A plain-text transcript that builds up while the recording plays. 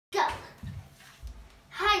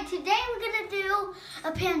today we're gonna do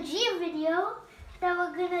a Pangea video that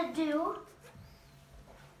we're gonna do,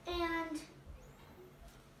 and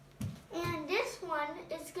this one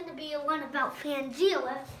is gonna be one about Pangea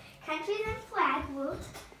with countries and flag routes,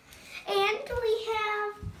 and we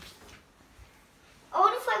have all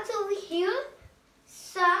the flags over here.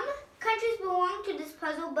 Some countries belong to this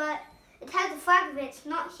puzzle, but it has a flag of it. It's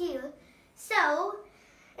not here. So,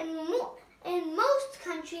 in most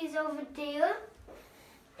countries over there,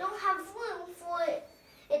 don't have room for it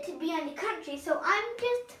to be on the country. So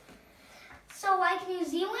like New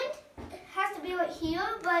Zealand, it has to be right here,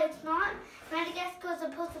 but it's not. Madagascar is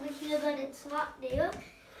supposed to be here, but it's not there.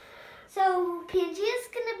 So Pangea is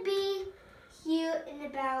gonna be here in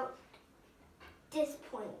about this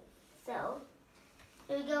point. So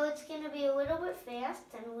here we go. It's gonna be a little bit fast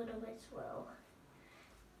and a little bit slow.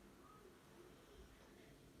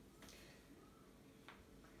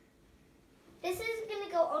 This is going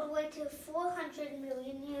to go all the way to 400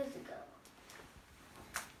 million years ago.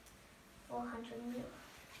 400 million years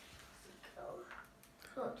ago.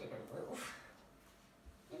 Oh, it didn't move.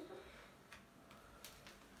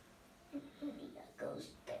 India goes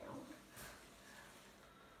down.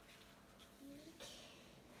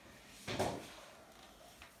 Okay.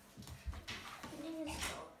 These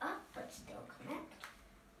go up, but still connect.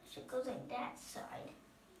 So it goes like that side.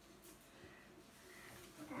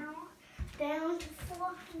 Now, down to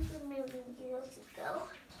 400 million years ago.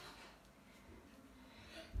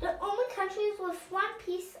 The only countries with one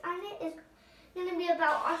piece on it is going to be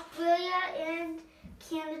about Australia and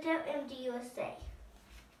Canada and the USA.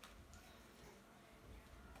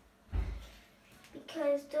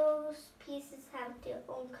 Because those pieces have their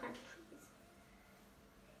own countries.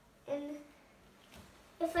 And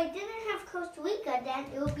if I didn't have Costa Rica, then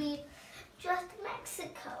it would be just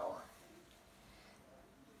Mexico.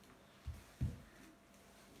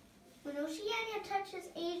 When Oceania touches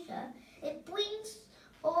Asia, it brings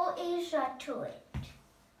all Asia to it.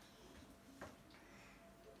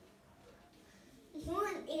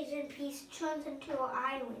 One Asian piece turns into an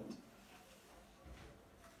island.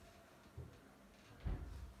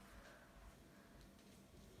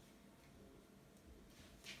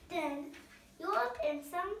 Then Europe and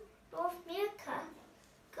some North America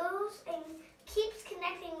goes and keeps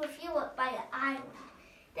connecting with Europe by an island.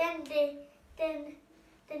 Then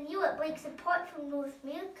Europe breaks apart from North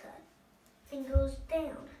America and goes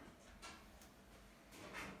down.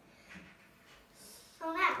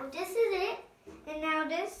 So now this is it, and now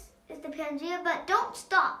this is the Pangea, but don't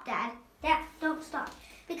stop, Dad. Don't stop,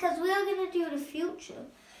 because we are going to do the future.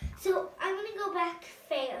 So I'm going to go back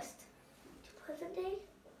fast to present day.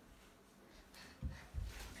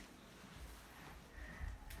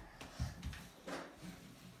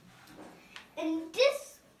 And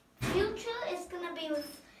this future is going to be with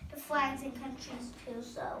the flags and countries too,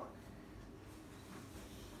 so.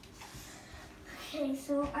 Okay,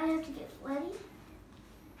 so I have to get ready.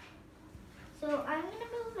 So I'm going to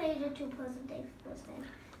move Asia to present day first time.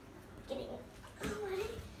 Getting ready.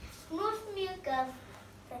 North America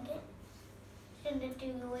second. Shouldn't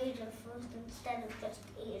do Asia first instead of just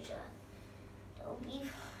Asia. There'll be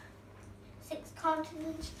 6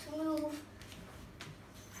 continents to move.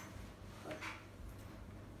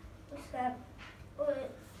 What's that?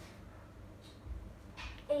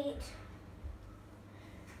 8.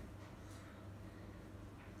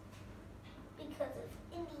 Because of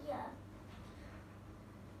India.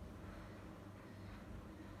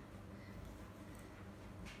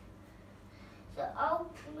 So I'll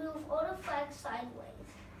move all the flags sideways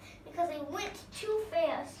because they went too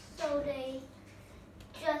fast, so they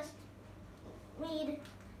just made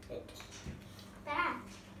it back.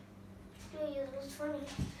 It was funny.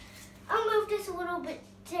 I'll move this a little bit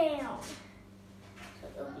down so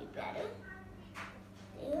it'll be better.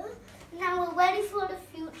 There. Now we're ready for the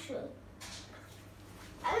future.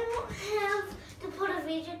 I don't have the part of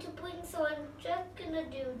Asia to bring, so I'm just gonna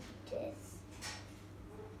do this.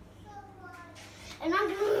 And I'm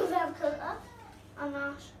gonna move Africa up. And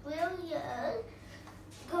Australia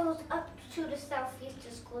goes up to the southeast,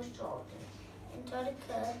 just goes Jordan.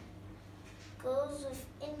 Antarctica goes with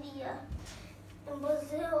India. And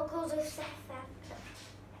Brazil goes with South Africa.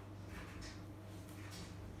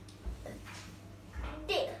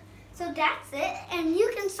 There. So that's it. And you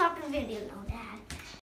can stop the video now.